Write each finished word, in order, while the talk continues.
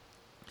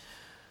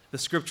The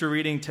scripture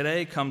reading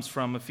today comes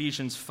from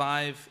Ephesians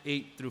 5,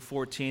 8 through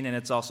 14, and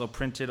it's also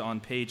printed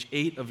on page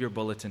 8 of your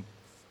bulletin.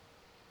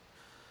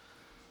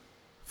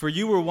 For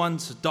you were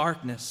once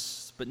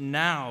darkness, but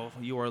now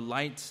you are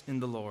light in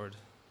the Lord.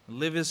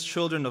 Live as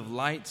children of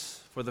light,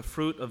 for the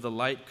fruit of the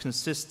light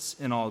consists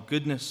in all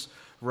goodness,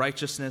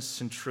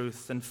 righteousness, and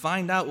truth, and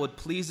find out what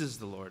pleases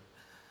the Lord.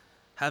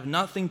 Have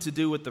nothing to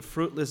do with the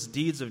fruitless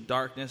deeds of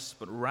darkness,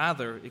 but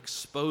rather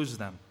expose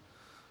them.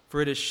 For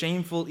it is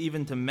shameful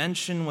even to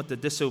mention what the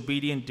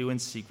disobedient do in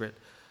secret,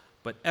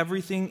 but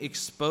everything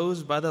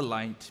exposed by the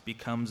light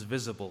becomes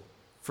visible,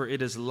 for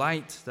it is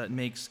light that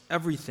makes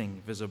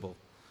everything visible.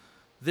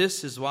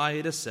 This is why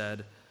it is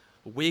said,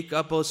 "Wake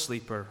up, O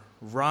sleeper,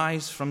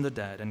 rise from the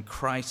dead, and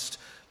Christ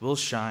will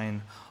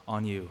shine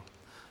on you."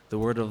 The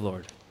word of the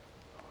Lord.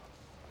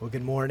 Well,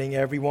 good morning,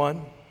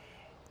 everyone.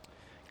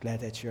 Glad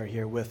that you're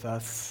here with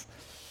us.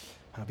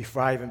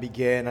 Before I even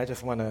begin, I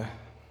just want to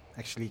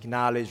actually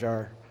acknowledge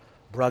our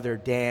brother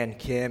Dan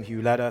Kim,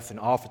 who led us in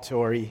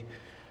offertory.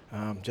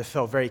 Just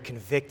felt very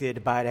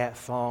convicted by that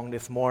song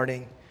this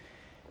morning.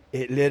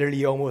 It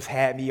literally almost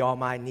had me on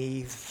my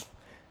knees,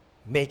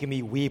 making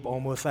me weep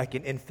almost like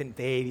an infant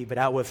baby, but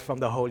that was from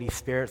the Holy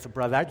Spirit. So,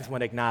 brother, I just want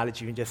to acknowledge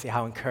you and just say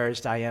how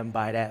encouraged I am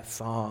by that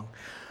song.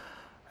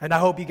 And I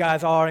hope you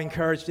guys are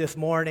encouraged this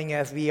morning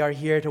as we are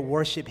here to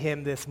worship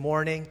Him this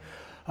morning.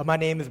 My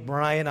name is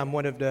Brian. I'm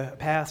one of the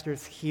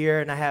pastors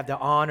here, and I have the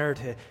honor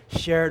to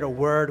share the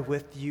word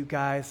with you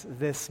guys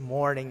this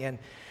morning. And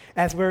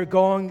as we're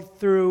going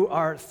through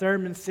our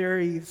sermon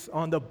series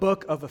on the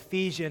book of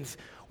Ephesians,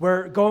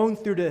 we're going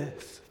through the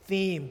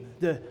theme,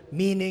 the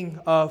meaning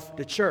of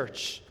the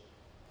church,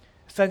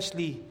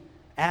 essentially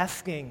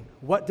asking,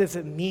 what does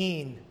it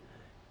mean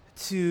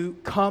to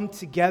come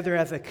together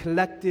as a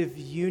collective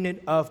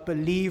unit of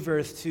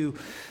believers to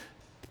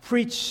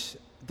preach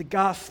the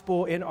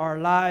gospel in our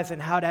lives and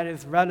how that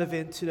is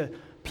relevant to the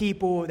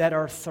people that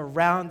are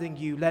surrounding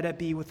you, let it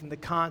be within the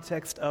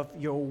context of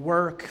your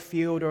work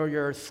field or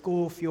your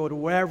school field or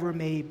wherever it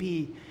may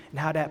be, and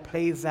how that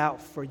plays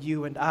out for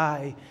you and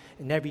I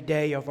in every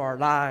day of our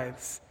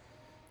lives.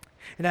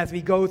 And as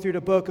we go through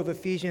the book of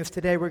Ephesians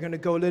today, we're going to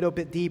go a little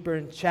bit deeper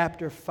in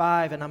chapter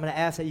 5, and I'm going to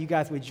ask that you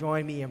guys would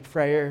join me in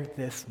prayer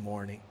this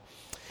morning.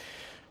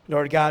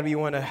 Lord God, we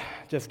want to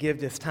just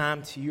give this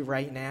time to you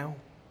right now.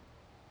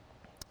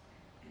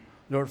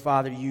 Lord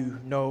Father, you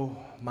know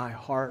my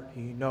heart.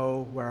 You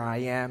know where I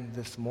am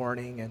this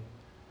morning. And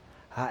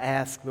I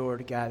ask,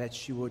 Lord God,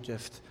 that you will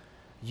just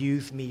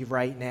use me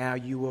right now.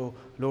 You will,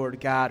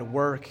 Lord God,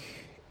 work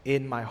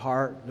in my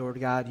heart. Lord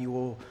God, you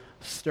will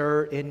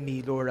stir in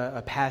me, Lord,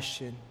 a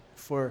passion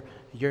for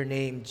your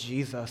name,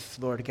 Jesus,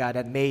 Lord God.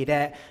 And may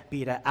that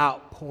be the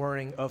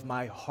outpouring of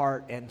my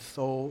heart and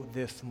soul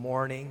this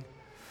morning.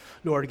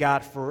 Lord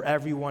God, for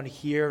everyone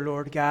here,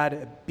 Lord God,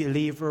 a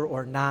believer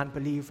or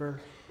non-believer,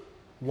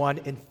 one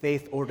in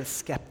faith or the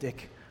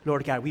skeptic.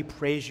 Lord God, we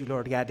praise you,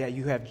 Lord God, that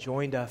you have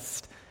joined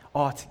us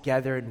all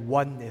together in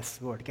oneness,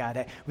 Lord God,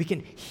 that we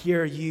can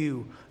hear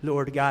you,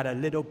 Lord God, a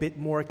little bit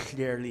more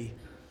clearly.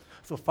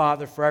 So,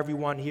 Father, for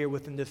everyone here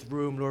within this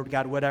room, Lord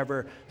God,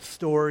 whatever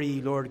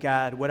story, Lord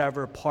God,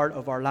 whatever part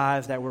of our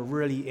lives that we're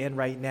really in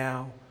right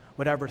now,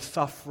 whatever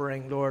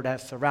suffering, Lord,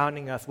 that's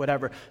surrounding us,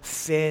 whatever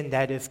sin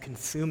that is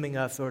consuming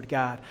us, Lord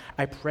God,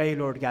 I pray,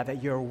 Lord God,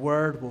 that your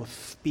word will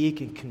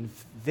speak and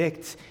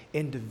convict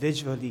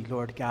individually,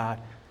 Lord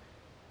God,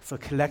 so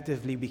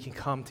collectively we can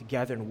come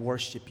together and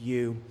worship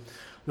you.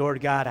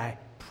 Lord God, I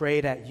pray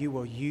that you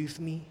will use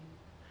me.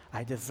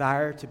 I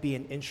desire to be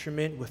an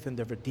instrument within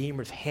the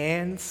Redeemer's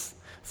hands.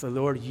 So,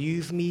 Lord,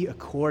 use me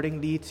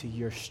accordingly to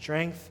your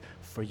strength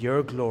for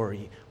your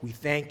glory. We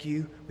thank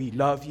you. We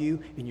love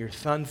you. In your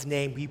Son's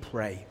name we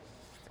pray.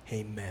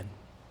 Amen.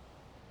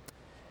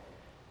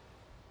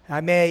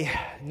 I may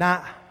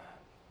not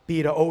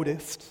be the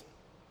oldest,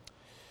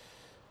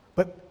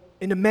 but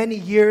in the many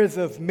years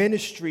of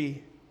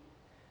ministry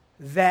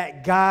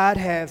that God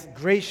has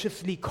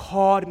graciously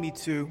called me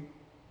to,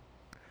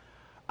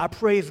 I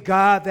praise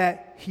God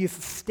that He has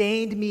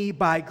sustained me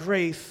by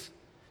grace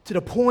to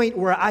the point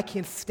where I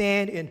can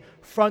stand in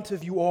front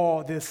of you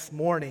all this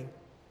morning.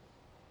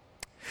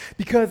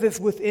 Because it's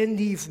within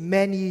these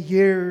many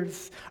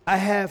years I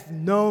have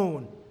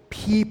known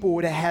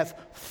people that have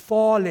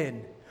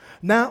fallen,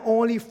 not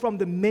only from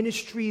the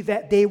ministry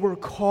that they were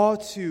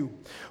called to,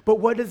 but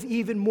what is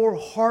even more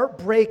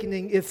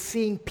heartbreaking is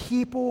seeing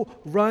people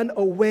run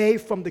away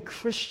from the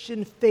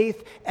Christian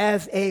faith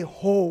as a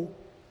whole.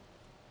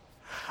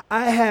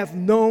 I have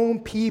known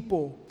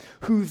people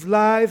whose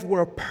lives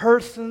were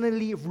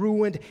personally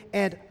ruined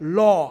and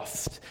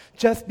lost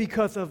just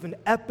because of an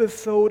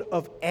episode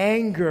of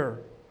anger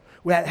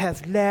that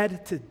has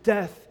led to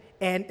death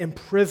and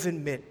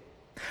imprisonment.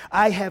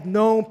 I have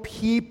known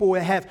people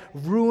that have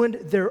ruined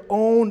their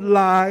own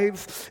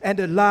lives and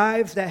the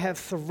lives that have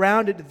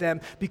surrounded them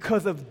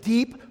because of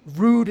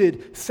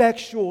deep-rooted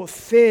sexual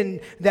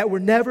sin that were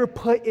never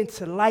put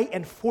into light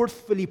and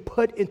forcefully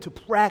put into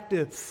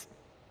practice.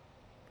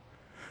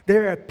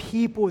 There are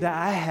people that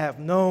I have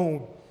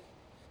known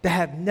that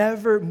have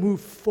never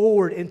moved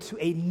forward into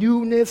a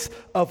newness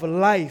of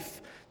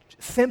life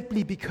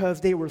simply because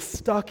they were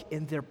stuck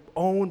in their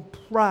own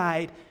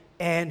pride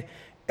and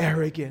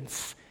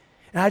arrogance.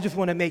 And I just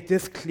want to make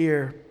this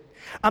clear.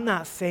 I'm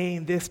not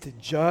saying this to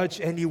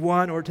judge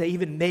anyone or to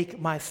even make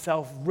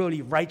myself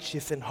really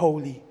righteous and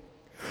holy.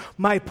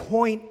 My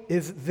point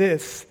is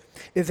this,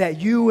 is that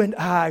you and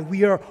I,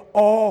 we are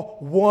all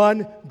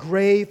one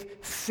grave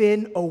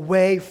sin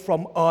away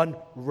from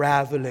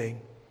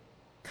unraveling.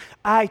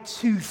 I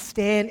too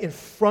stand in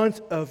front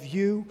of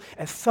you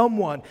as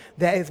someone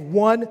that is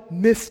one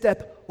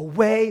misstep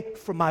away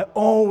from my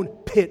own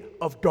pit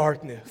of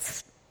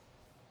darkness.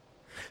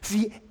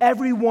 See,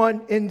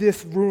 everyone in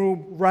this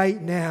room right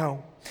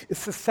now is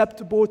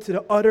susceptible to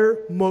the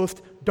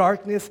uttermost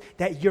darkness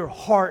that your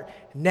heart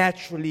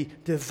naturally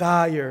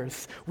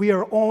desires. We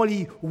are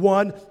only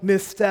one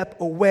misstep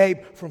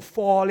away from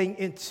falling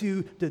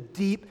into the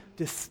deep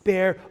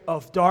despair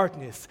of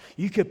darkness.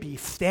 You could be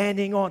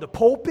standing on the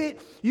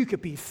pulpit, you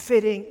could be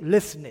sitting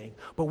listening,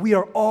 but we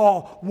are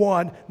all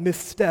one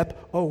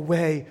misstep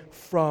away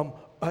from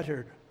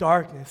utter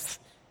darkness.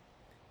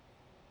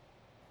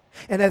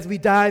 And as we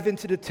dive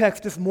into the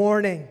text this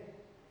morning,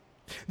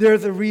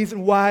 there's a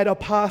reason why the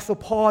Apostle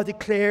Paul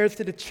declares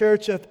to the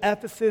church of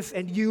Ephesus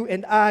and you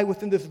and I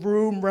within this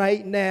room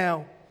right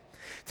now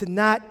to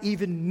not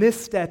even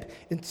misstep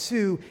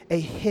into a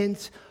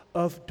hint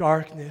of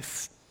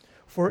darkness.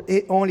 For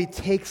it only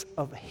takes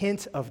a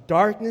hint of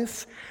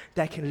darkness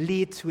that can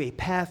lead to a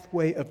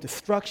pathway of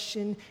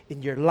destruction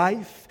in your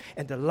life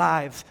and the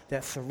lives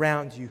that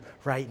surround you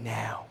right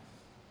now.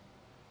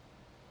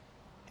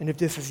 And if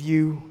this is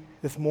you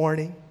this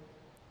morning,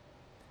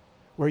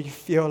 where you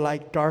feel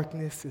like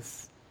darkness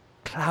is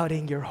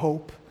clouding your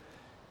hope,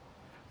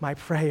 my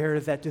prayer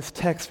is that this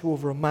text will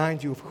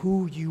remind you of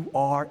who you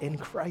are in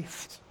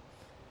Christ.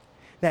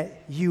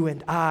 That you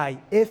and I,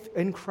 if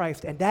in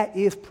Christ, and that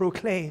is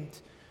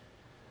proclaimed,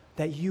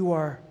 that you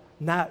are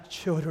not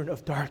children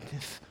of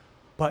darkness,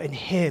 but in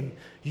Him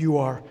you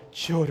are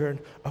children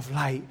of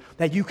light,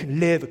 that you can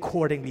live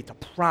accordingly to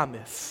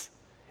promise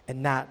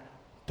and not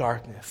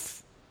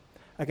darkness.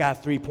 I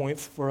got 3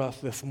 points for us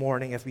this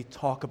morning as we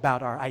talk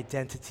about our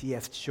identity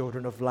as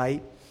children of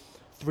light.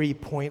 3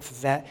 points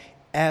is that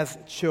as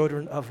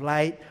children of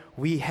light,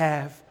 we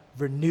have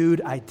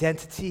renewed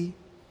identity.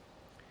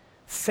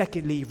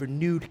 Secondly,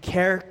 renewed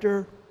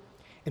character.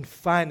 And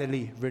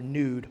finally,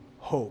 renewed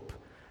hope.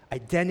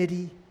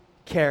 Identity,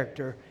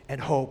 character, and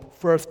hope.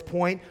 First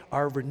point,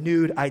 our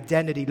renewed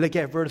identity. Look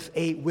at verse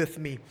 8 with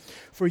me.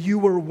 For you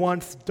were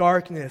once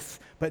darkness,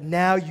 but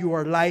now you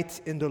are light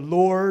in the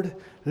Lord.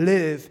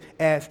 Live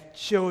as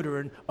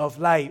children of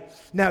light.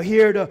 Now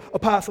here the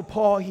Apostle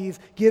Paul, he's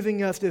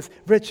giving us this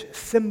rich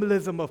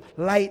symbolism of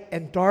light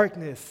and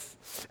darkness.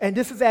 And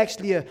this is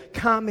actually a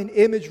common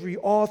imagery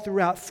all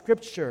throughout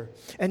Scripture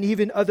and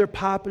even other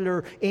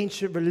popular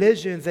ancient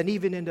religions and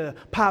even in the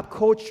pop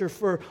culture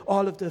for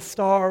all of the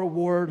Star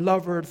Wars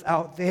lovers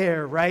out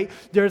there, right?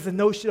 There's a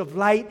notion of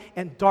light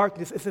and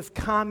darkness. It's this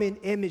common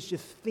image,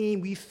 this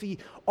theme we see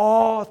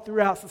all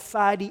throughout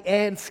society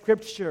and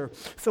Scripture.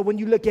 So when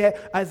you look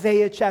at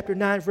Isaiah chapter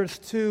 9, verse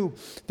 2,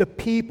 the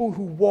people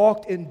who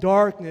walked in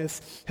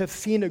darkness have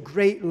seen a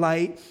great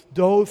light.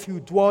 Those who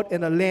dwelt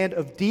in a land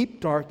of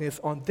deep darkness,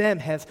 on them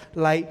has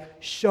light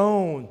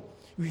shone.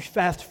 We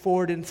fast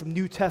forward in some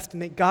New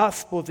Testament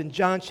Gospels in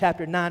John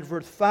chapter 9,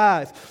 verse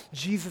 5.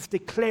 Jesus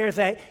declares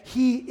that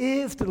He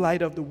is the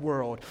light of the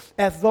world.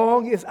 As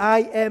long as I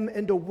am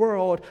in the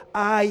world,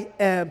 I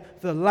am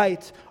the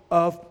light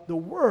of the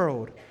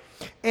world.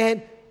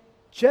 And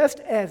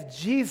just as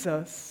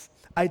Jesus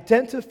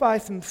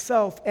identifies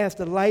Himself as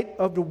the light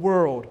of the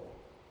world,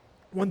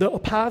 when the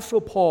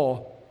Apostle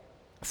Paul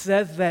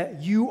says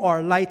that you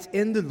are light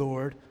in the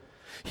Lord,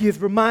 he is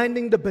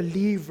reminding the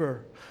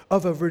believer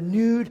of a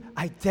renewed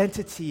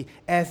identity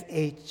as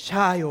a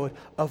child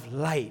of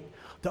light.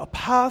 The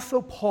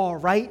Apostle Paul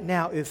right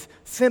now is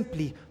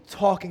simply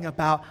talking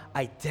about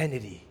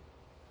identity.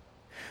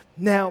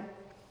 Now,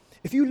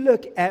 if you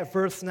look at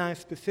verse 9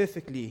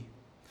 specifically,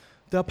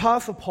 the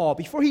Apostle Paul,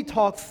 before he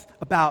talks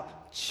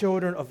about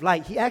children of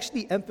light, he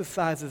actually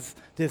emphasizes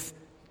this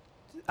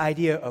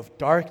idea of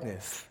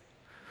darkness.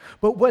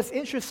 But what's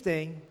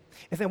interesting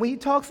is that when he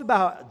talks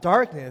about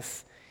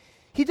darkness,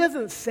 he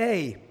doesn't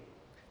say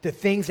the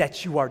things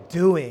that you are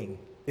doing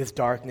is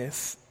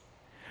darkness.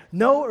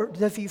 Nor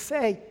does he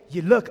say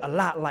you look a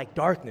lot like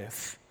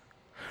darkness.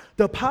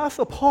 The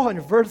Apostle Paul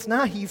in verse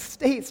 9, he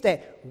states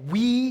that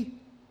we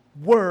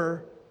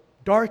were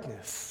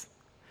darkness.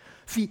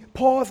 See,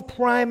 Paul's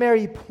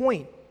primary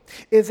point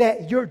is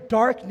that your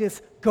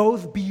darkness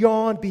goes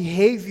beyond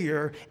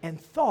behavior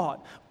and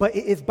thought, but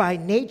it is by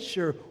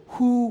nature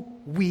who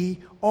we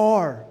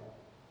are.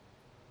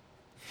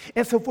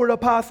 And so for the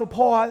Apostle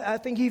Paul, I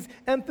think he's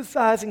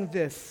emphasizing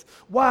this.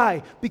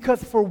 Why?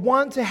 Because for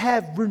one to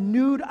have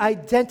renewed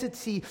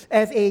identity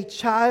as a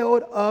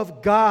child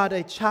of God,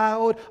 a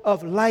child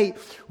of light,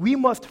 we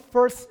must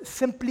first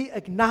simply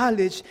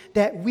acknowledge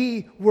that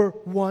we were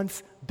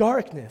once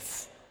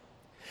darkness.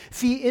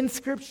 See, in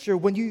Scripture,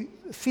 when you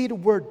see the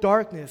word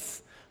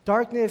darkness,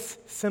 darkness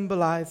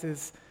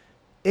symbolizes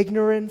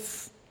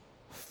ignorance,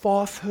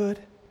 falsehood,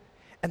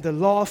 and the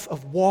loss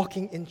of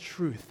walking in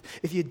truth.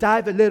 If you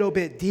dive a little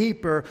bit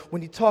deeper,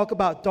 when you talk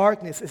about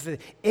darkness, it's an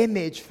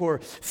image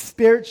for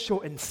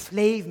spiritual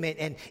enslavement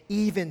and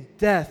even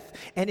death.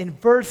 And in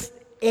verse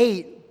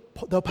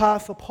 8, the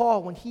Apostle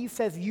Paul, when he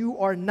says you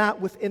are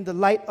not within the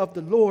light of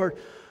the Lord,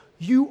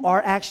 you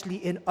are actually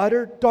in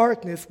utter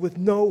darkness with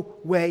no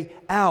way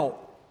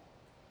out.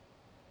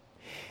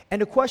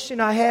 And the question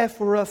I have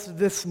for us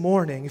this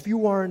morning, if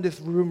you are in this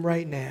room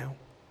right now,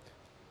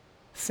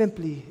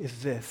 simply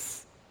is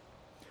this.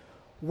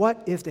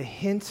 What is the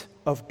hint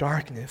of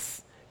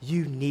darkness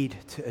you need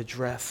to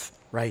address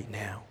right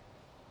now?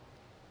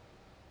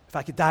 If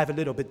I could dive a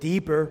little bit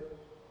deeper,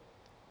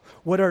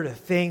 what are the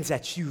things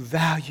that you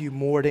value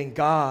more than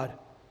God?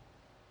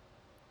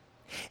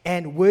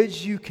 And would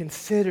you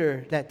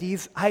consider that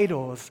these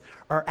idols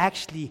are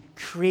actually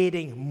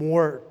creating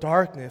more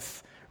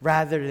darkness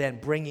rather than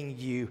bringing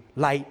you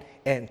light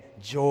and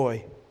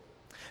joy?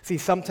 See,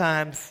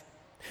 sometimes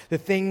the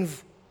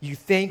things you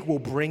think will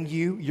bring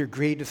you your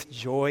greatest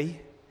joy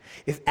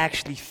is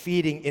actually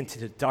feeding into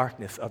the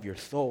darkness of your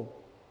soul.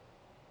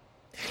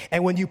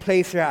 And when you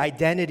place your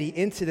identity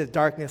into the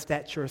darkness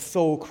that your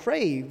soul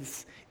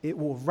craves, it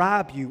will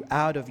rob you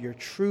out of your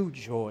true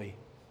joy.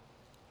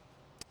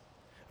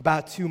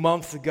 About 2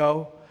 months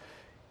ago,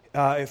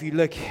 if you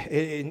look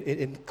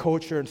in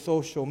culture and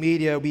social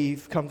media,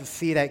 we've come to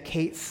see that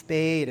Kate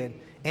Spade and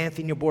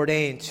Anthony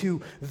Bourdain,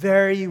 two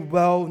very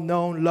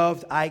well-known,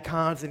 loved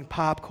icons in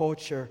pop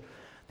culture,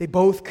 they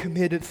both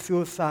committed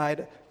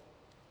suicide,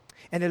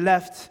 and it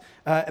left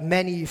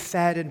many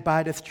saddened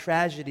by this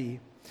tragedy.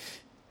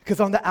 Because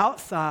on the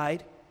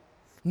outside,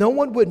 no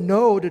one would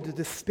know the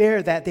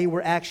despair that they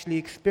were actually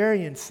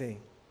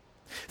experiencing.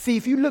 See,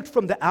 if you looked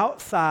from the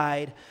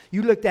outside,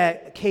 you looked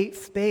at Kate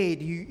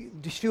Spade,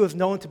 she was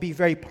known to be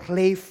very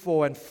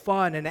playful and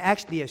fun, and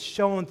actually is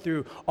shown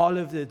through all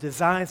of the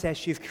designs that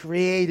she's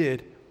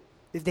created.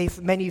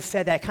 Many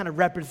said that kind of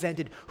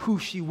represented who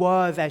she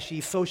was as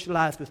she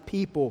socialized with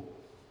people.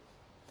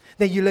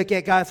 Then you look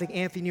at guys like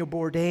Anthony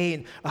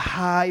Bourdain, a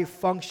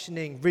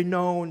high-functioning,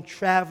 renowned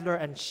traveler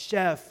and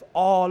chef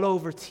all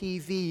over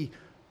TV.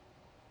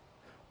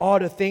 All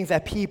the things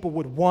that people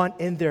would want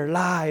in their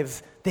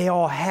lives, they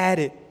all had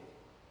it.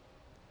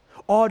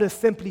 All to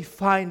simply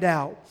find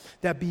out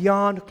that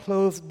beyond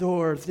closed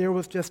doors, there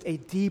was just a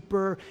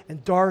deeper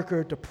and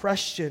darker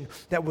depression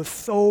that was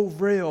so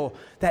real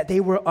that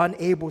they were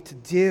unable to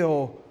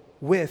deal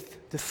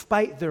with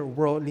despite their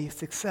worldly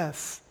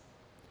success.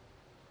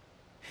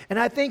 And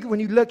I think when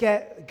you look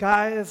at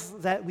guys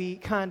that we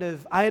kind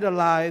of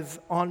idolize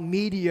on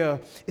media,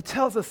 it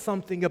tells us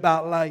something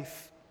about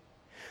life.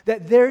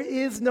 That there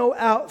is no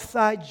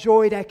outside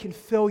joy that can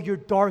fill your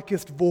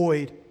darkest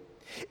void.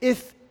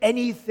 If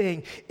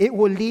anything, it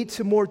will lead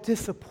to more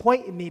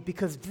disappointment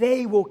because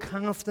they will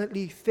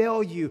constantly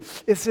fail you.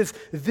 It's this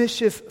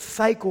vicious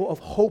cycle of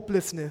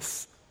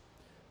hopelessness.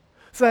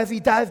 So as we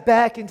dive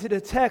back into the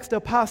text, the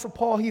Apostle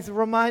Paul, he's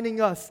reminding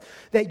us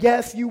that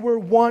yes, you were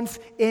once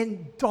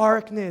in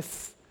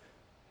darkness,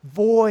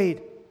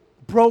 void,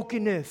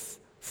 brokenness,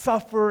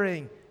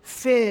 suffering,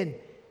 sin,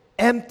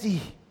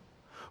 empty.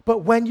 But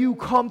when you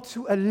come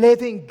to a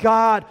living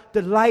God,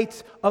 the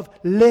light of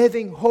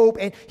living hope,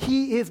 and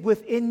He is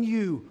within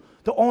you,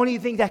 the only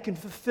thing that can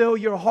fulfill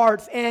your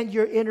hearts and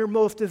your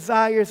innermost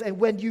desires, and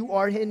when you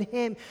are in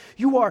Him,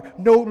 you are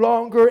no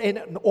longer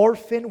an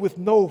orphan with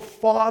no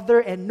father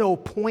and no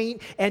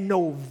point and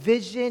no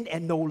vision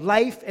and no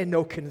life and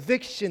no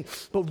conviction,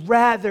 but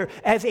rather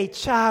as a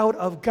child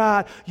of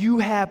God, you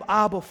have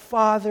Abba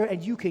Father,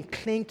 and you can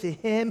cling to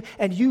Him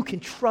and you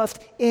can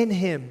trust in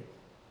Him.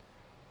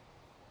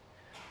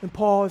 And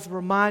Paul is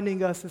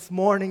reminding us this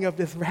morning of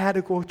this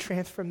radical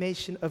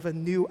transformation of a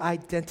new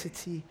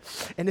identity.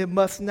 And it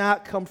must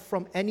not come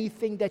from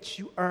anything that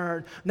you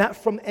earn, not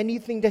from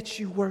anything that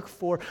you work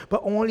for,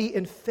 but only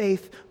in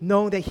faith,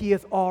 knowing that He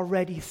has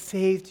already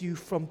saved you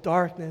from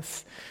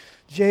darkness.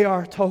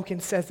 J.R.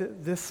 Tolkien says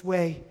it this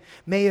way: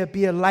 may it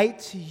be a light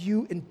to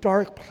you in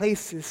dark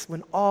places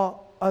when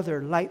all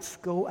other lights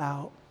go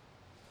out.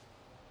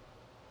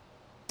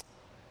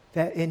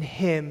 That in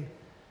Him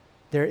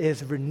there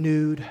is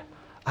renewed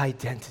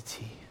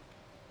identity.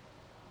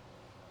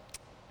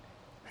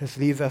 This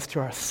leads us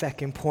to our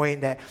second point,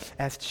 that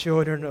as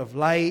children of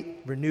light,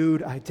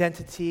 renewed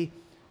identity,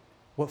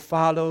 what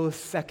follows,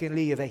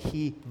 secondly, is that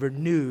He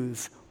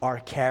renews our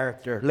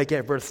character. Look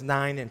at verse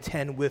 9 and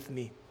 10 with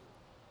me.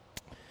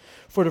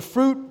 For the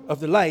fruit of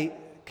the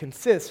light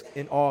consists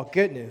in all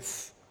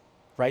goodness,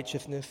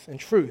 righteousness, and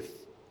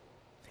truth.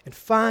 And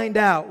find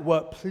out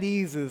what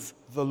pleases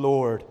the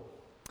Lord.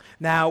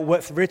 Now,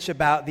 what's rich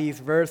about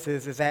these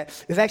verses is that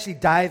it's actually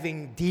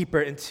diving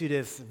deeper into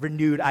this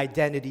renewed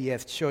identity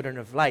as children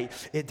of light.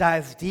 It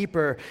dives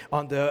deeper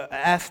on the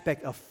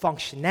aspect of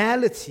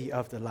functionality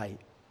of the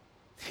light.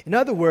 In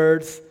other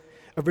words,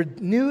 a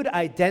renewed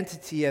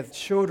identity as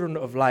children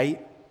of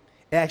light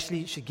It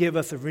actually should give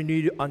us a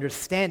renewed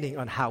understanding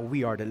on how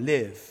we are to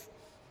live.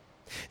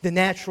 The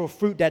natural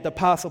fruit that the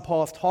Apostle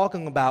Paul is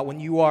talking about when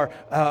you are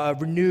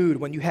renewed,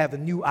 when you have a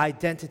new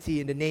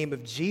identity in the name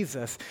of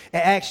Jesus, it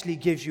actually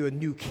gives you a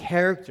new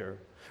character,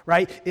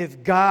 right?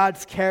 If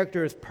God's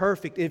character is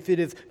perfect, if it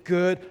is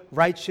good,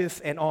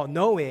 righteous, and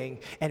all-knowing,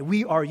 and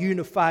we are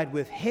unified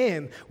with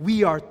Him,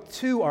 we are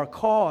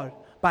called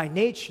by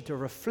nature to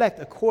reflect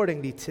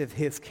accordingly to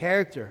His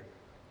character.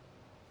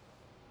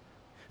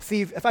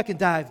 See, if I can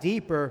dive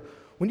deeper,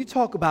 when you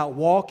talk about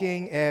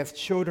walking as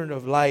children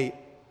of light,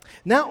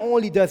 not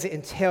only does it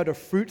entail the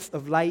fruits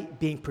of light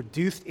being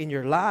produced in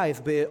your lives,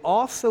 but it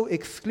also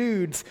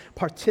excludes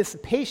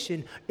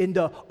participation in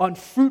the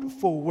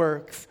unfruitful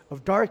works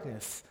of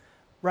darkness,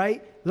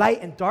 right?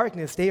 Light and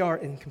darkness, they are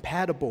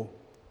incompatible.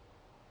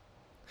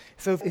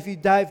 So if you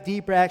dive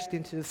deeper actually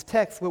into this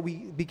text, what we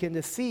begin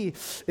to see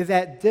is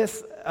that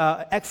this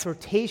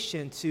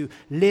exhortation to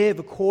live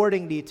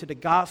accordingly to the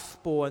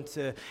gospel and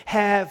to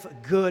have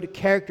good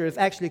character is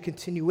actually a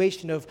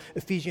continuation of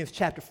Ephesians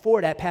chapter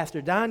 4 that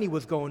Pastor Donnie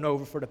was going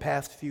over for the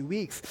past few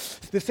weeks.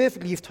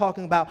 Specifically, he's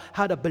talking about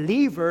how the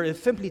believer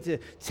is simply to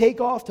take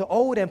off the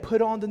old and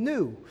put on the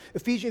new.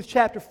 Ephesians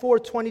chapter 4,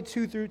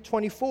 22 through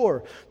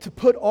 24, to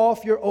put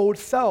off your old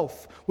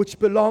self, which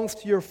belongs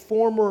to your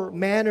former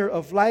manner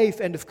of life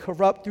and is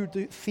corrupt through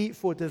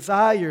deceitful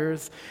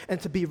desires, and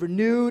to be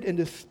renewed in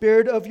the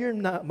spirit of your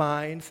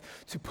minds,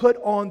 to put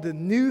on the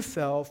new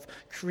self,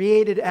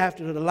 created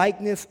after the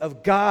likeness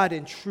of God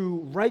in true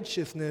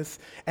righteousness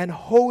and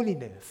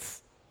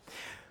holiness.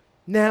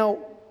 Now,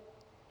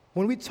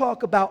 when we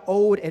talk about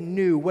old and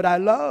new, what I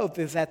love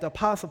is that the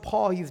Apostle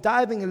Paul, he's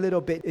diving a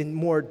little bit in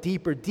more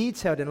deeper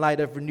detail in light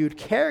of renewed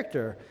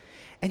character.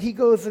 And he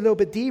goes a little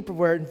bit deeper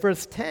where in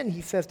verse 10,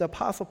 he says, the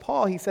Apostle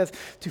Paul, he says,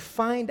 to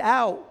find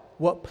out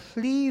what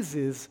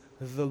pleases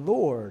the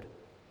Lord.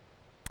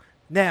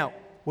 Now,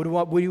 what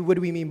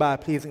do we mean by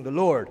pleasing the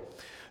Lord?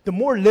 The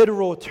more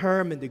literal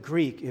term in the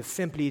Greek is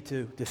simply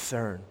to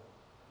discern.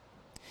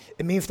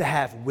 It means to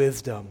have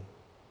wisdom,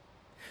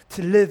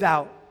 to live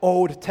out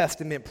Old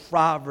Testament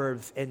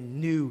proverbs in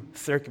new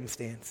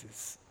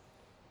circumstances.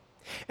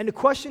 And the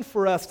question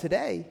for us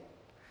today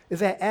is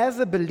that as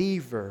a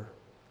believer,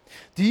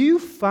 do you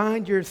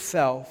find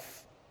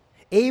yourself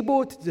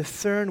able to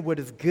discern what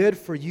is good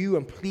for you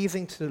and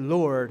pleasing to the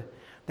Lord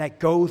that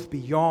goes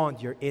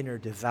beyond your inner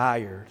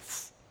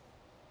desires?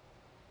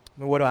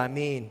 What do I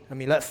mean?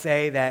 Let's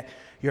say that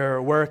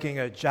you're working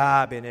a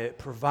job and it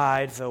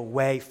provides a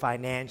way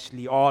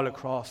financially all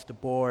across the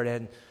board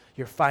and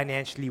you're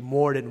financially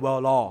more than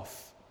well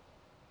off.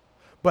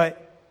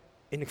 But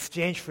in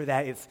exchange for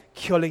that, it's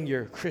killing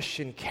your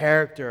Christian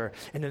character.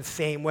 And in the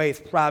same way, it's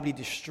probably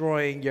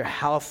destroying your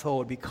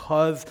household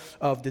because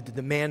of the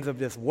demands of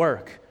this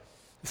work.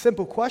 The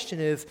simple question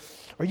is,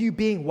 are you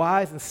being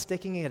wise and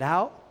sticking it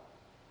out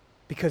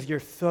because you're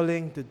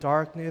filling the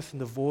darkness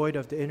and the void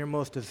of the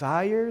innermost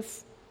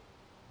desires?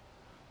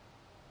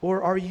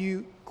 Or are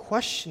you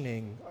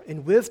questioning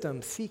in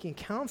wisdom, seeking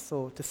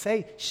counsel to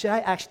say, should I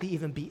actually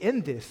even be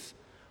in this?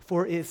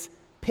 For it's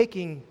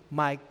picking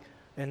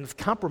and it's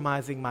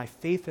compromising my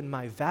faith and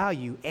my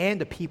value and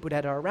the people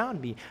that are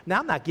around me. Now,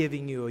 I'm not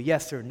giving you a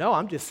yes or no.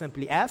 I'm just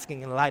simply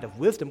asking in light of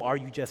wisdom, are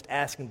you just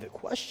asking the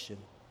question?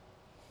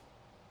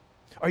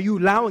 Are you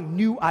allowing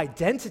new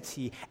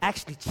identity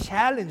actually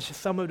challenge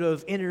some of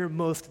those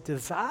innermost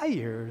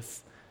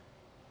desires?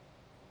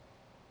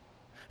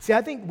 See,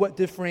 I think what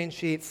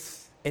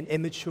differentiates an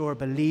immature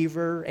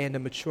believer and a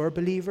mature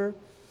believer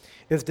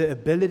is the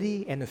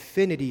ability and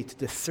affinity to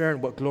discern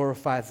what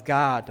glorifies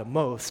God the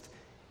most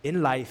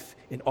in life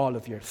in all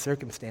of your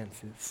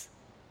circumstances.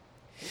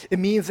 It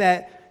means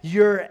that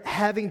you're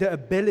having the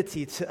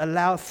ability to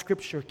allow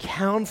Scripture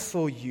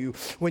counsel you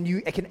when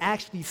you can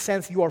actually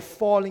sense you are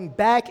falling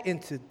back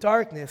into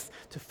darkness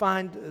to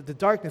find the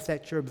darkness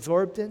that you're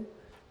absorbed in.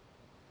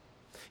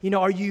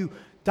 Are you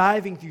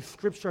diving through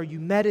Scripture? Are you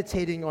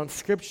meditating on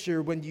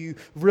Scripture when you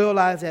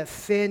realize that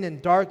sin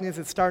and darkness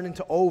is starting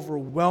to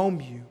overwhelm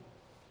you?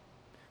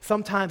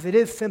 Sometimes it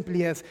is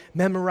simply as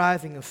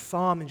memorizing a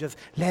psalm and just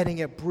letting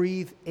it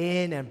breathe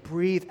in and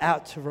breathe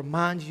out to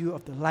remind you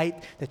of the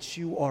light that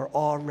you are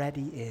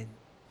already in.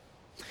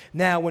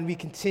 Now, when we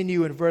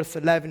continue in verse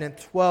 11 and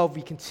 12,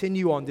 we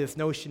continue on this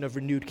notion of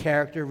renewed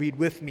character. Read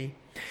with me.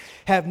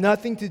 Have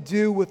nothing to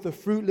do with the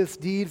fruitless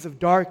deeds of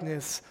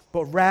darkness,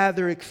 but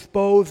rather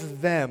expose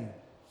them.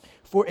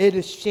 For it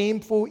is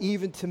shameful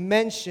even to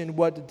mention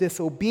what the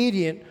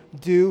disobedient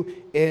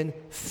do in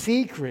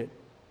secret.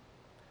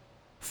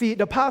 See,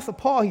 the Apostle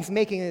Paul, he's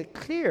making it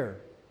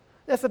clear.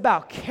 That's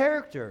about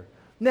character.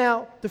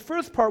 Now, the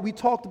first part we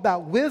talked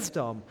about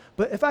wisdom,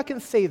 but if I can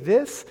say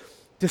this,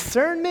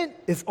 discernment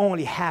is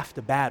only half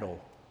the battle.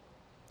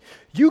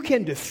 You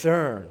can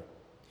discern.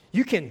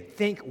 You can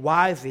think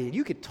wisely.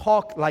 You can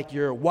talk like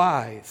you're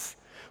wise.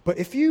 But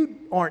if you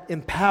aren't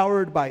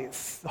empowered by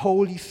the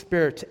Holy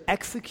Spirit to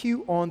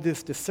execute on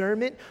this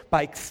discernment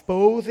by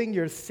exposing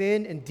your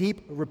sin and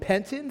deep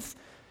repentance,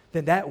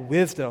 then that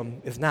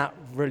wisdom is not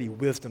really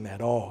wisdom at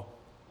all.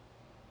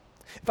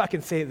 If I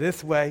can say it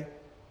this way,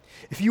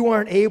 if you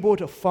aren't able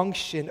to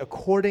function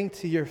according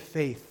to your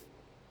faith,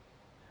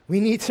 we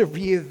need to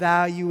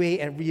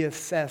reevaluate and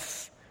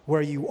reassess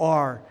where you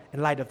are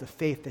in light of the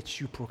faith that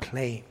you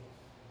proclaim.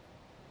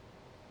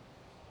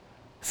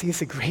 See,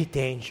 it's a great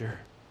danger.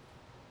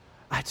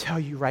 I tell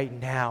you right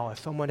now, as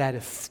someone that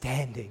is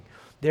standing,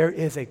 there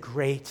is a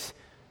great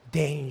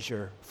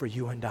danger for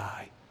you and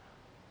I.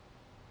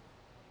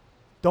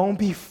 Don't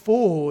be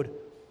fooled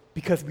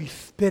because we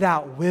spit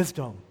out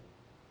wisdom.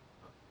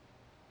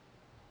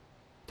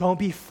 Don't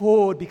be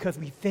fooled because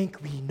we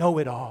think we know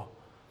it all.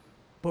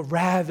 But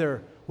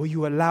rather, will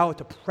you allow it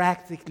to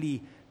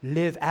practically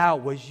live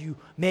out? Will you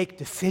make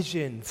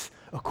decisions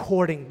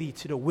accordingly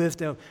to the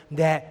wisdom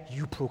that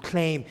you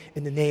proclaim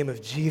in the name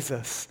of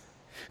Jesus?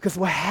 Because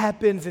what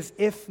happens is,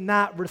 if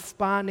not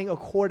responding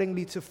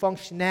accordingly to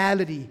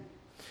functionality,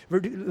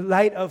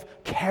 light of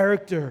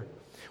character,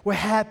 what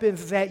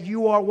happens is that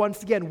you are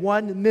once again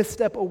one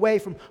misstep away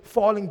from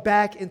falling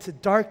back into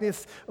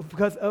darkness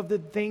because of the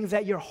things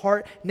that your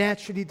heart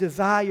naturally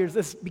desires.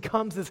 This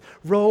becomes this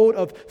road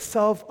of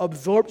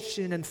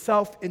self-absorption and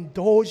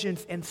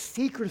self-indulgence and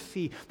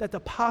secrecy that the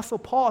Apostle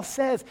Paul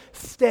says,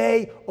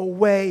 stay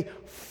away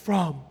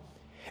from.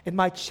 And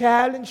my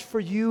challenge for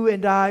you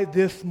and I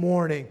this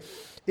morning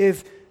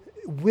is,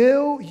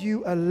 will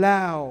you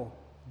allow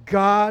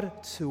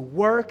God to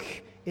work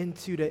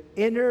into the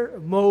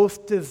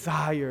innermost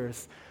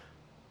desires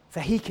so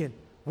that He can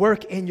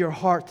work in your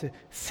heart to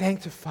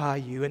sanctify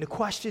you? And the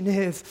question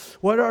is,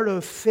 what are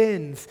those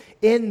sins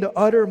in the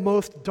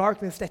uttermost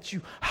darkness that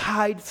you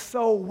hide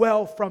so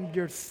well from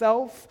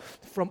yourself,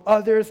 from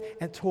others,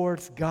 and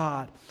towards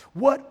God?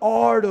 What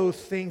are those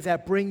things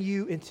that bring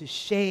you into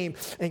shame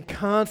and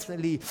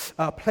constantly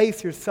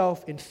place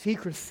yourself in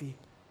secrecy?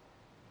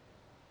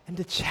 And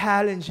the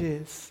challenge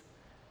is,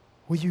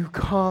 will you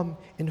come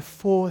in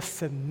full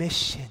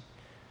submission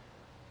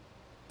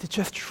to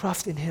just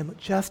trust in Him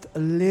just a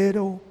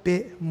little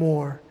bit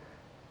more,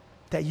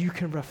 that you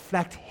can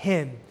reflect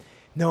Him,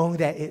 knowing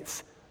that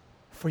it's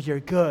for your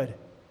good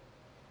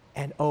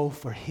and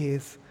for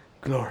His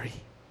glory?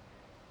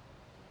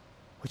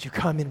 Would you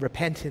come in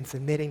repentance,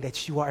 admitting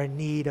that you are in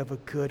need of a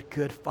good,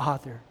 good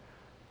Father,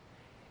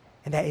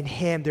 and that in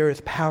Him there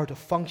is power to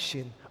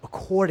function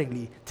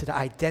accordingly to the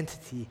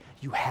identity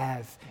you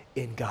have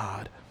in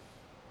God?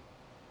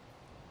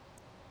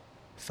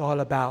 It's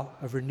all about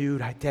a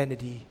renewed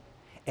identity,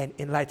 and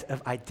in light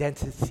of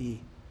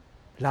identity,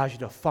 allows you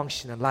to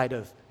function in light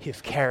of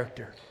His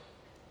character.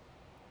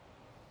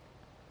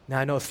 Now,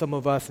 I know some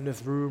of us in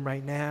this room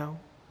right now,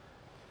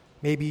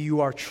 maybe you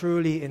are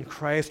truly in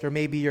Christ, or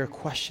maybe you're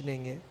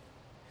questioning it,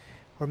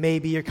 or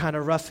maybe you're kind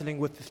of wrestling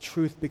with the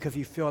truth because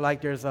you feel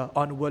like there's an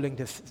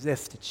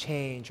unwillingness to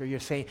change, or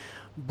you're saying,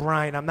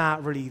 Brian, I'm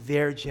not really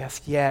there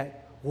just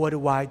yet. What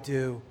do I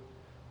do?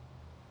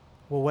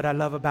 Well, what I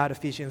love about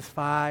Ephesians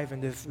 5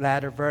 and this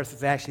latter verse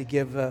is actually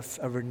give us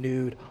a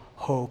renewed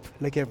hope.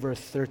 Look at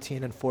verse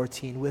 13 and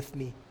 14 with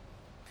me.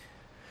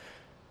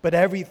 But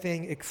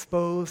everything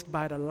exposed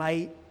by the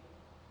light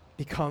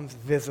becomes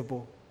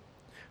visible,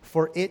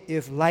 for it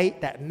is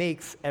light that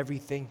makes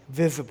everything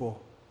visible.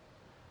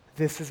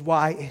 This is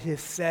why it is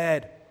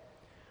said,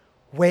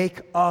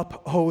 wake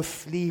up, O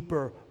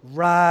sleeper,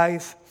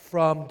 rise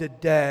from the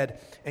dead,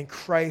 and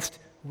Christ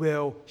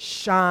will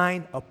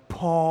shine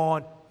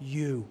upon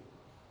you.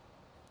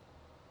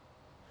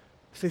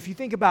 So if you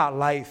think about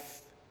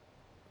life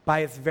by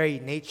its very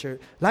nature,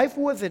 life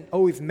wasn't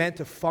always meant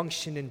to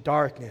function in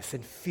darkness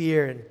and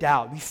fear and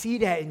doubt. We see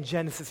that in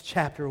Genesis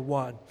chapter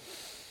 1.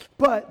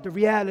 But the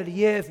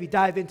reality is, we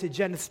dive into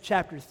Genesis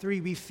chapter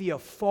 3, we see a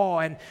fall,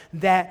 and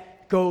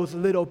that goes a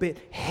little bit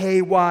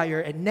haywire.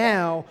 And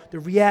now the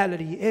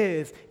reality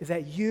is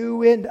that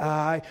you and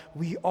I,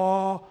 we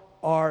all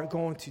are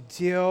going to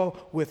deal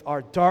with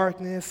our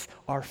darkness,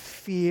 our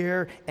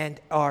fear, and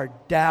our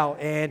doubt.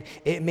 And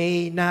it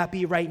may not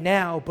be right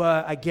now,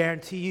 but I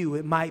guarantee you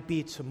it might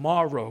be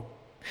tomorrow.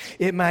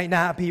 It might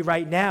not be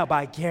right now, but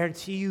I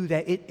guarantee you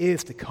that it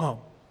is to come.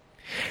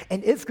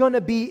 And it's going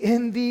to be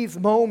in these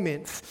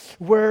moments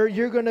where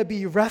you're going to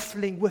be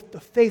wrestling with the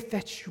faith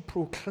that you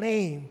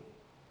proclaim.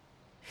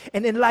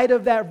 And in light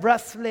of that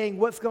wrestling,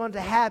 what's going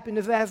to happen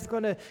is that's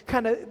going to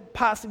kind of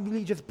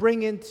possibly just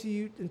bring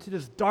into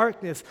this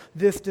darkness,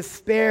 this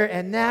despair.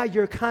 And now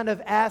you're kind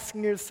of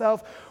asking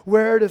yourself,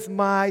 where does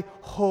my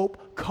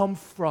hope come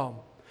from?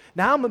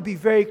 Now, I'm going to be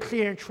very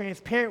clear and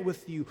transparent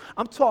with you.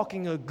 I'm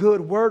talking a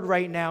good word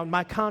right now,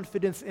 my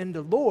confidence in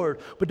the Lord.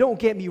 But don't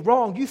get me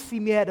wrong. You see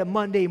me at a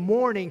Monday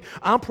morning,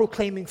 I'm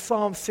proclaiming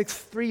Psalm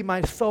 6:3.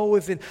 My soul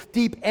is in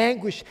deep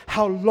anguish.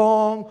 How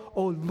long,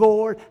 O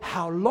Lord,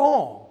 how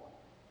long?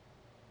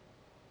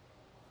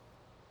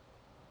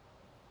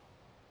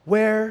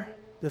 Where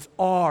does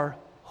our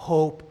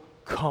hope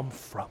come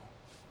from?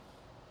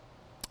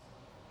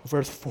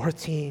 Verse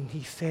 14,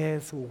 he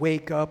says,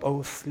 wake up,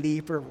 O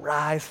sleeper,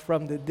 rise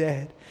from the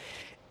dead,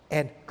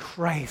 and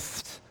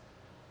Christ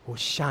will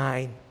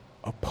shine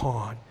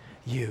upon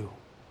you.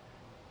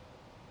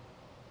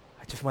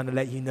 I just want to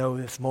let you know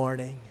this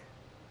morning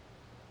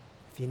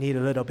If you need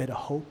a little bit of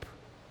hope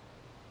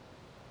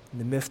in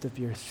the midst of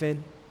your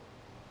sin,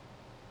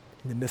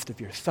 in the midst of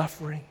your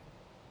suffering,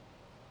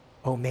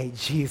 oh, may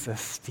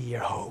Jesus be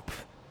your hope.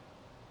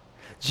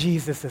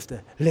 Jesus is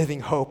the living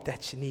hope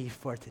that you need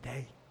for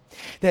today.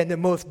 That in the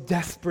most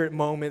desperate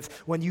moments,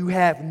 when you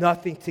have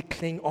nothing to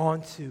cling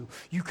on to,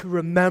 you can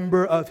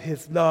remember of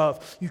his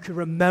love. You can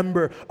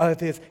remember of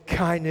his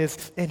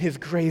kindness and his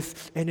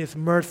grace and his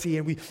mercy.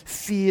 And we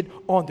see it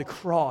on the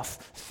cross.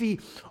 See,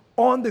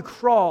 on the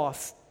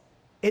cross,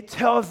 it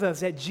tells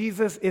us that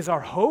Jesus is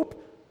our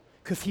hope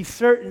because he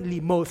certainly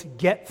most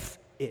gets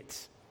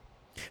it.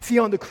 See,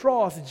 on the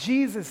cross,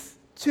 Jesus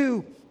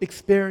too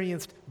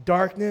experienced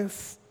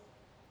darkness.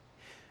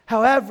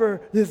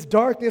 However, this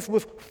darkness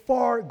was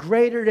far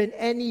greater than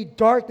any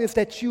darkness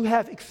that you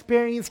have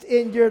experienced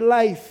in your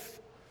life.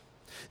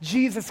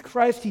 Jesus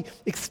Christ, he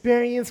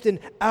experienced an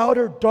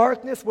outer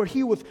darkness where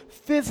he was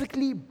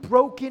physically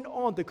broken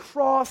on the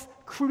cross,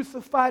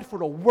 crucified for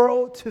the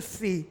world to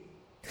see.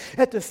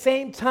 At the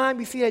same time,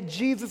 we see that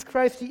Jesus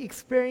Christ, he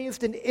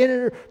experienced an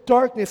inner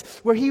darkness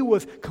where he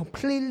was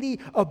completely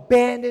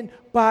abandoned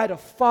by the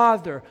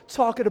Father,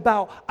 talking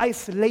about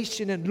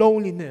isolation and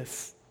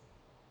loneliness.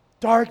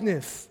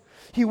 Darkness.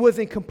 He was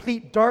in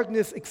complete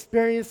darkness,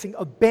 experiencing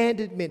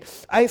abandonment,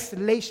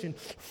 isolation,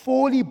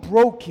 fully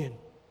broken.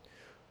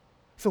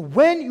 So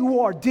when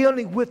you are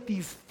dealing with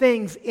these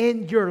things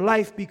in your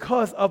life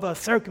because of a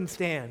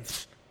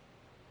circumstance,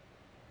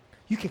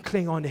 you can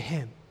cling on to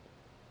him.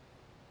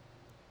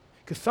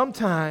 Because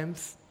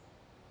sometimes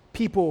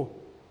people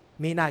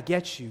may not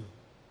get you.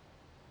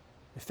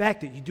 The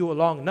fact that you do it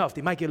long enough,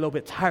 they might get a little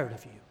bit tired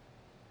of you.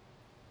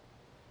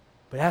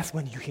 But that's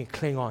when you can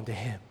cling on to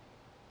him.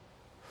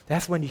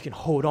 That's when you can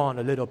hold on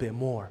a little bit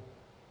more.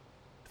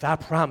 If I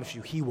promise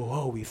you, he will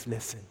always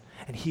listen,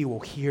 and he will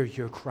hear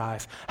your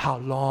cries. How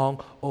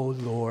long, O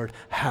Lord,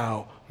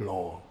 how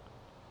long?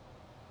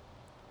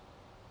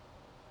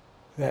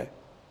 That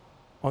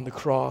on the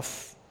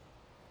cross,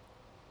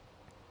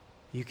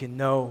 you can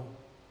know,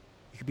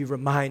 you can be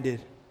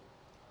reminded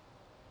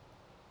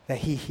that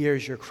he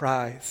hears your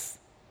cries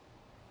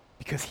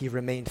because he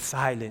remained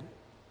silent,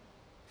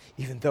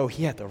 even though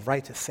he had the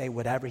right to say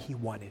whatever he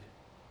wanted.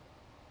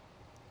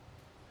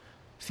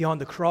 See, on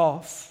the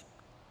cross,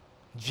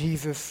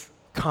 Jesus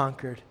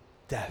conquered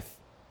death.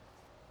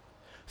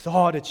 So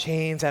all the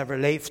chains that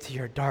relates to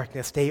your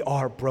darkness, they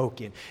are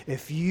broken.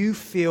 If you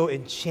feel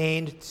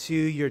enchained to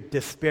your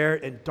despair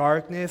and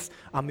darkness,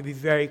 I'm going to be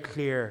very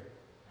clear.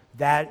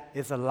 That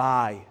is a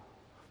lie.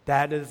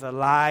 That is a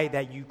lie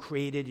that you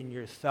created in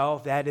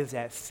yourself. That is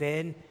that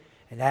sin,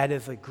 and that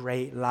is a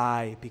great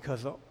lie,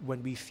 because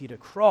when we see the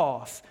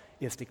cross,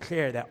 it's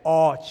declared that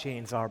all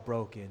chains are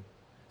broken.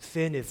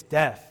 Sin is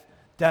death.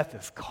 Death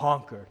is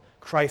conquered.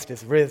 Christ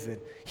is risen.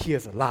 He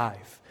is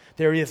alive.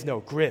 There is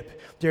no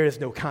grip. There is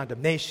no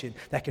condemnation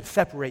that can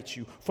separate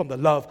you from the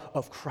love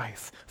of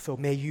Christ. So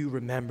may you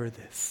remember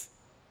this.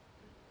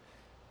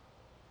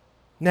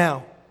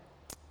 Now,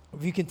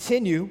 if you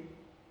continue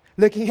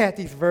looking at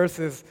these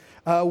verses,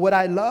 what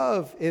I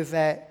love is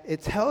that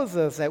it tells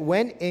us that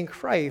when in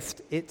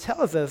Christ, it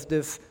tells us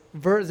this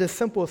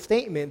simple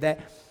statement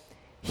that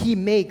he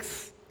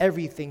makes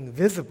everything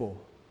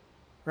visible.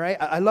 Right?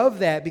 I love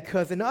that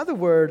because, in other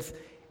words,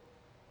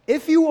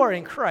 if you are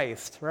in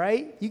Christ,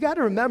 right, you got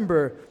to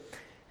remember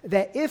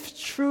that if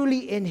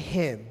truly in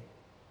him,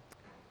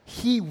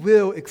 he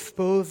will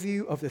expose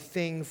you of the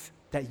things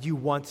that you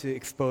want to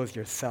expose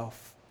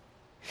yourself.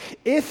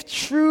 If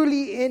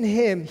truly in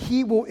him,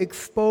 he will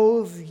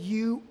expose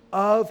you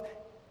of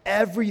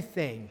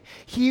everything.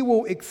 He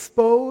will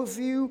expose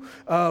you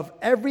of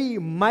every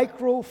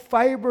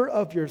microfiber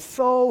of your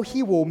soul.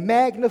 He will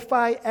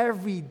magnify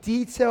every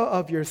detail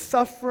of your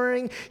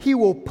suffering. He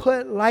will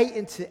put light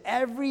into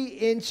every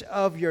inch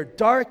of your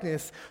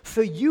darkness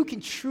so you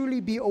can truly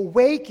be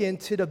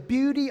awakened to the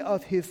beauty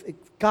of his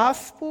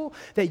gospel,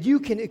 that you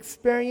can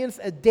experience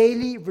a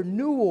daily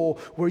renewal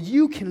where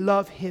you can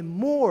love him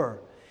more.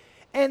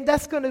 And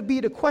that's going to be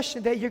the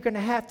question that you're going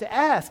to have to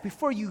ask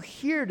before you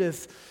hear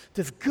this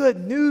good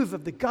news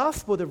of the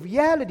gospel. The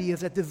reality is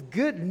that this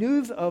good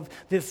news of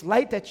this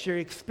light that you're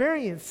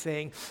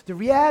experiencing, the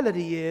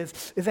reality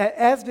is that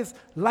as this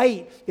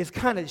light is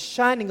kind of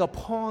shining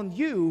upon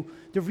you,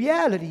 the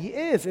reality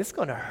is it's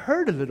going to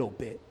hurt a little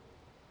bit.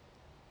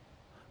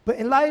 But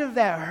in light of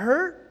that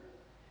hurt,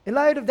 in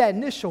light of that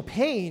initial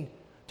pain,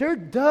 there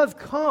does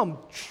come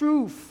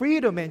true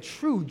freedom and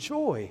true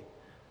joy.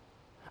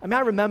 I mean, I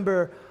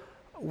remember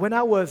when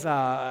I was,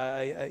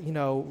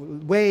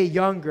 way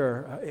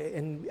younger,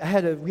 and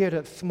we had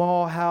a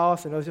small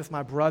house, and it was just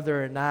my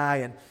brother and I,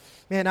 and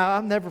man,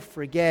 I'll never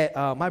forget,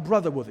 my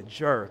brother was a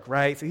jerk,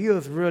 right? So he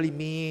was really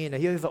mean,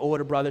 and he was an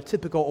older brother,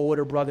 typical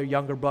older brother,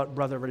 younger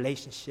brother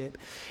relationship.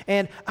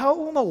 And I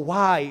don't know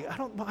why. I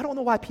don't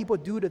know why people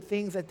do the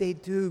things that they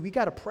do. We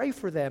got to pray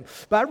for them.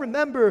 But I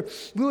remember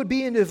we would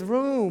be in this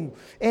room,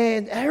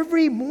 and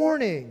every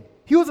morning,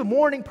 he was a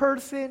morning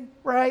person,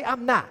 right?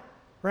 I'm not.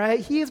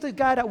 right? He's the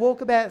guy that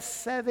woke up at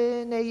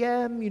 7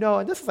 a.m.,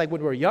 and this is like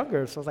when we were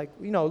younger, so it's like,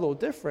 a little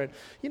different.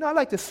 I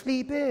like to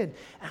sleep in.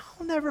 And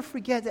I'll never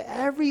forget that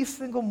every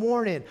single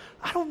morning,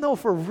 I don't know,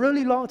 for a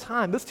really long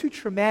time, it's too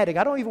traumatic.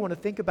 I don't even want to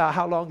think about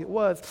how long it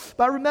was.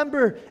 But I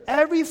remember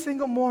every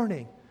single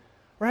morning,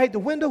 right? The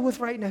window was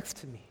right next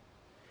to me.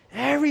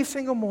 Every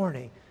single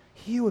morning,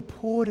 he would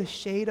pull the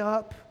shade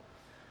up,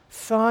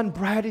 sun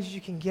bright as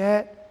you can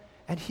get,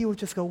 and he would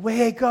just go,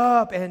 wake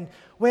up, and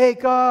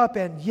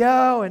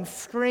yell and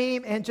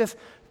scream and just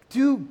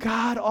do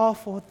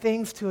God-awful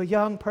things to a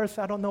young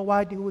person. I don't know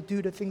why you would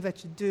do the things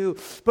that you do.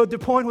 But the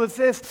point was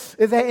this,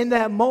 is that in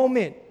that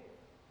moment,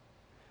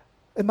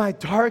 in my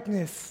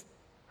darkness,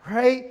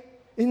 right,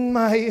 in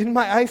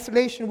my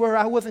isolation where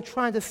I wasn't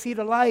trying to see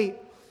the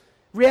light,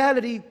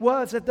 reality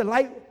was that the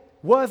light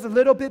was a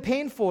little bit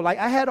painful. Like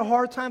I had a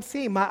hard time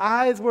seeing. My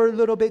eyes were a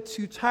little bit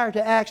too tired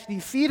to actually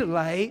see the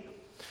light.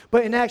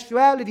 But in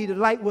actuality, the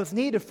light was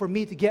needed for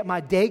me to get my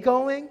day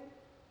going.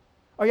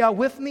 Are y'all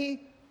with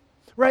me?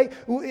 Right?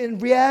 In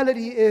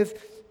reality is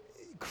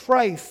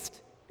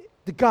Christ,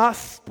 the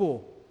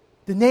gospel,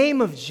 the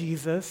name of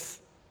Jesus.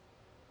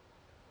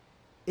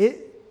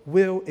 It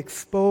will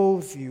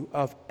expose you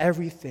of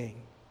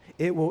everything.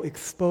 It will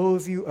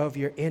expose you of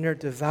your inner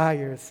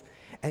desires.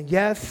 And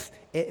yes,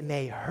 it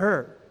may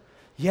hurt.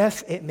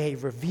 Yes, it may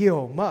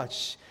reveal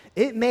much.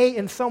 It may,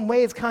 in some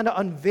ways, kind of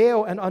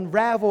unveil and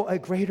unravel a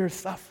greater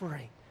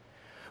suffering.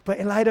 But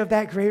in light of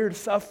that greater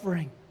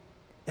suffering,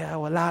 it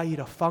will allow you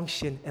to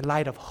function in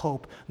light of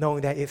hope,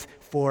 knowing that it's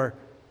for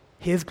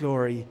His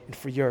glory and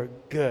for your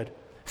good.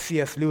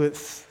 C.S.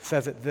 Lewis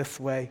says it this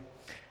way: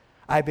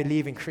 I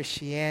believe in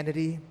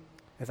Christianity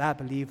as I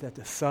believe that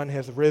the sun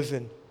has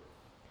risen,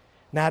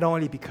 not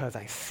only because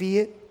I see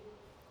it,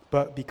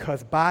 but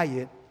because by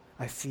it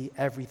I see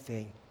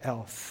everything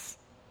else.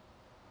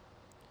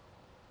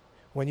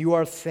 When you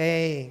are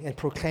saying and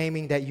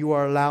proclaiming that you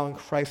are allowing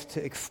Christ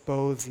to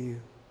expose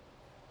you,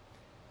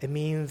 it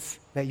means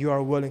that you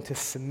are willing to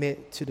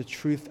submit to the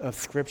truth of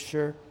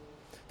Scripture,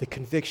 the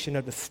conviction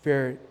of the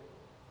Spirit,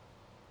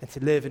 and to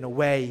live in a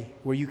way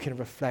where you can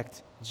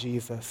reflect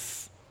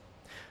Jesus.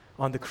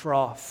 On the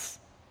cross,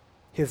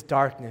 His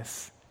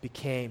darkness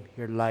became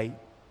your light.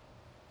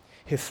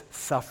 His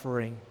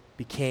suffering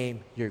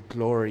became your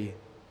glory.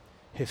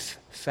 His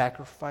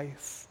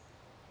sacrifice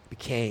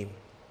became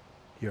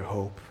your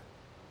hope.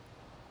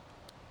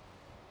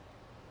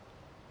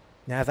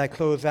 Now, as I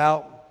close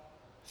out,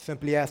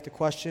 simply ask the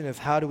question is,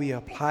 how do we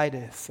apply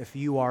this if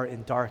you are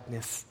in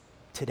darkness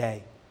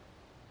today?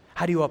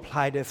 How do you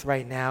apply this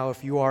right now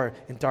if you are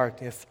in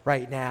darkness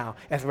right now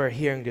as we're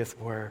hearing this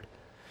word?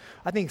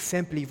 I think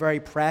simply, very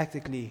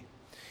practically,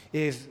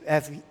 is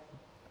as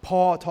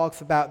Paul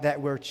talks about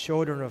that we're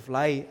children of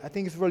light, I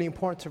think it's really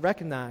important to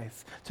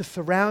recognize, to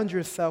surround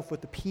yourself with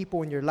the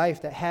people in your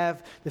life that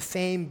have the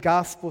same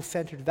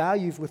gospel-centered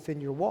values within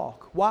your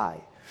walk.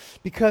 Why?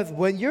 Because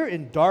when you're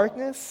in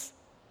darkness,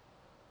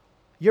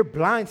 you're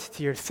blind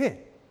to your sin.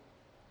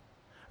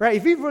 Right?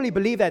 If you really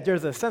believe that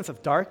there's a sense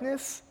of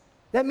darkness,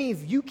 that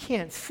means you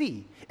can't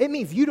see. It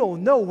means you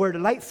don't know where the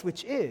light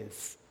switch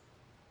is.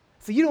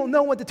 So you don't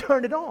know when to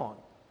turn it on.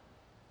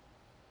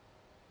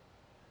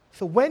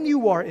 So when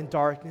you are in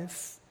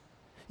darkness,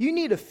 you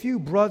need a few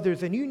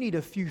brothers and you need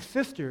a few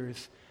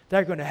sisters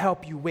that are going to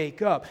help you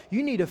wake up.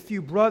 You need a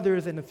few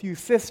brothers and a few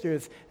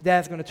sisters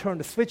that's going to turn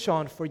the switch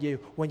on for you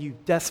when you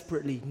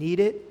desperately need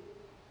it,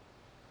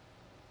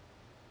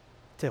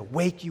 to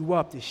wake you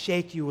up, to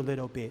shake you a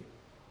little bit,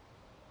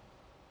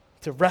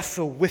 to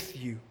wrestle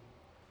with you,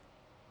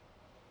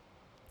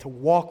 to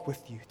walk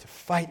with you, to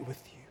fight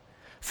with you.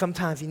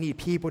 Sometimes you need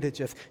people to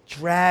just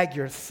drag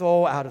your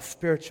soul out of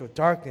spiritual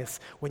darkness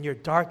when your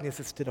darkness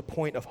is to the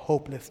point of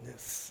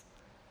hopelessness.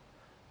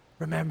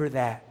 Remember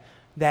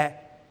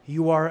that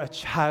you are a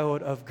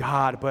child of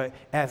God, but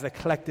as a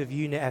collective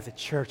unit, as a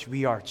church,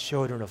 we are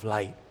children of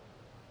light.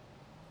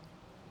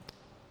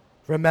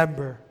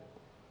 Remember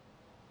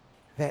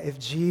that if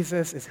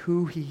Jesus is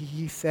who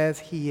he says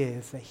He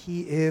is, that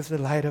He is the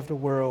light of the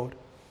world,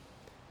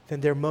 then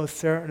there most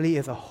certainly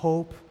is a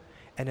hope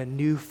and a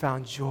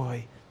newfound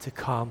joy to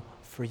come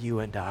for you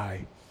and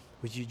I.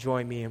 Would you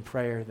join me in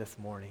prayer this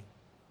morning?